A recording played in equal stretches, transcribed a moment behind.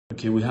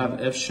Okay, we have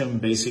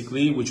FMS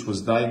basically, which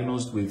was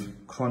diagnosed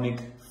with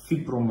chronic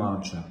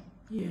fibromyalgia.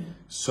 Yeah.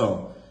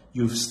 So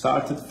you've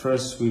started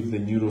first with the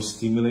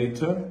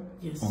neurostimulator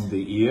on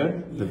the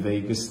ear, the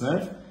vagus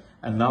nerve,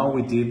 and now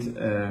we did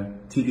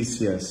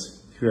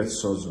TDCS here at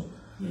Sozo.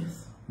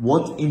 Yes.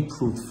 What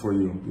improved for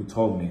you? You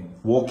told me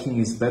walking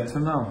is better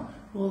now.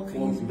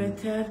 Walking is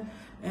better,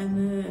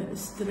 and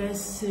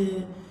stress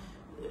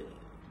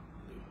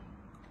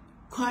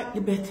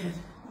quite better.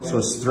 So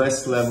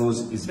stress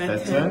levels is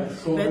better.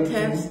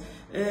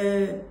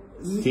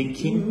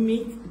 Thinking,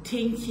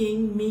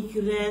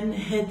 migraine,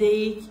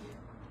 headache,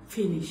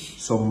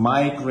 finish. So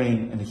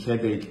migraine and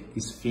headache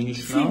is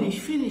finished now?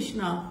 Finish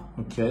now.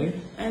 Okay.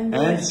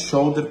 And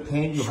shoulder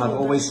pain, you have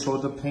always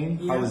shoulder pain?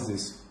 Yeah. How is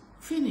this?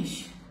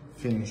 Finish.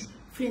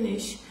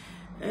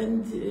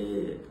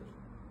 And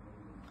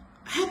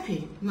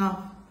happy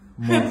now.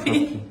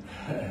 Happy.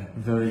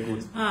 Very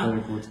good,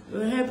 very good.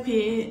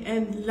 Happy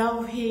and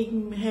love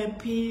him,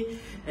 happy,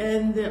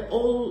 and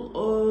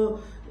all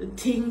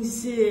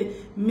things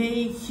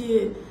make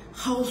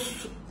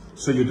house.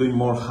 So you're doing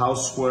more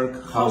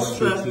housework,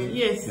 housework.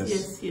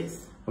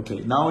 Yes. Okay,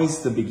 now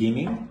is the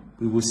beginning.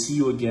 We will see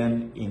you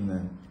again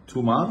in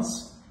 2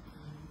 months,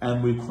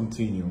 and we'll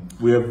continue.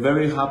 We are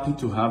very happy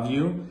to have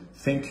you.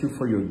 Thank you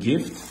for your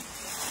gift,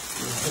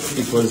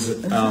 because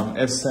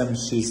SM,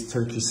 she's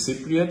Turkish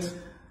Cypriot,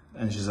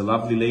 and she's a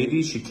lovely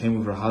lady. She came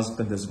with her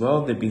husband as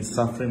well. They've been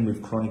suffering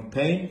with chronic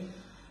pain,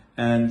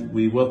 and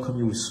we welcome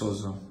you with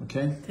Sozo.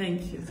 Okay?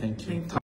 Thank you. Thank you.